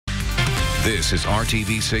This is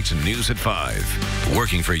RTV6 News at 5,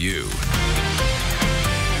 working for you.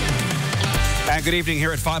 And good evening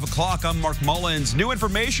here at 5 o'clock. I'm Mark Mullins. New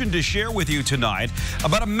information to share with you tonight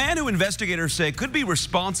about a man who investigators say could be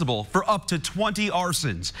responsible for up to 20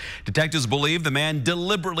 arsons. Detectives believe the man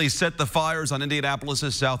deliberately set the fires on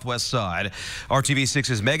Indianapolis' southwest side.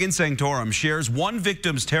 RTV6's Megan Sanctorum shares one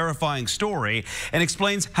victim's terrifying story and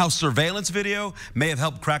explains how surveillance video may have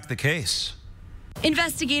helped crack the case.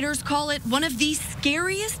 Investigators call it one of the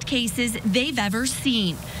scariest cases they've ever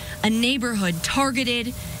seen. A neighborhood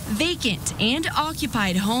targeted, vacant and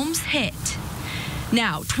occupied homes hit.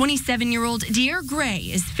 Now, 27-year-old Dear Gray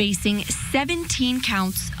is facing 17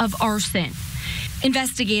 counts of arson.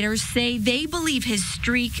 Investigators say they believe his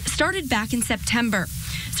streak started back in September.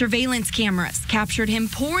 Surveillance cameras captured him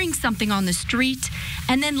pouring something on the street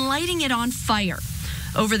and then lighting it on fire.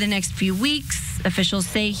 Over the next few weeks, officials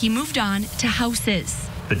say he moved on to houses.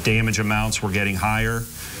 The damage amounts were getting higher.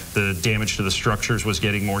 The damage to the structures was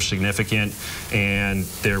getting more significant, and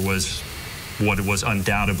there was what was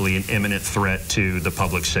undoubtedly an imminent threat to the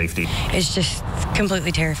public safety. It's just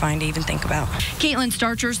completely terrifying to even think about. Caitlin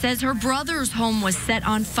Starcher says her brother's home was set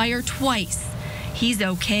on fire twice. He's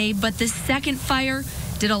okay, but the second fire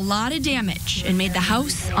did a lot of damage and made the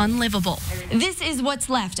house unlivable. This is what's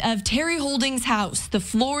left of Terry Holding's house. The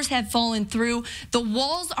floors have fallen through, the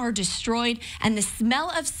walls are destroyed, and the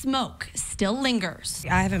smell of smoke still lingers.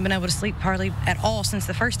 I haven't been able to sleep hardly at all since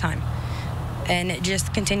the first time. And it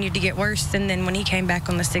just continued to get worse. And then when he came back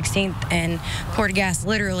on the 16th and poured gas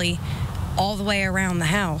literally all the way around the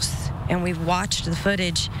house, and we've watched the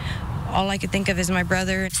footage, all I could think of is my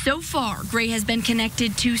brother. So far, Gray has been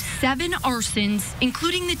connected to 7 arsons,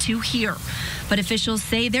 including the 2 here. But officials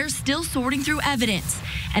say they're still sorting through evidence,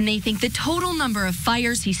 and they think the total number of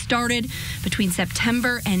fires he started between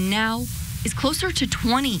September and now is closer to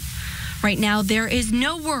 20. Right now, there is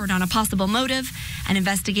no word on a possible motive, and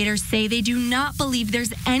investigators say they do not believe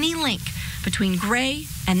there's any link between Gray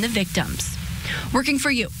and the victims. Working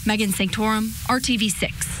for you, Megan Sanctorum,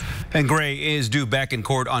 RTV6. And Gray is due back in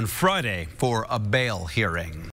court on Friday for a bail hearing.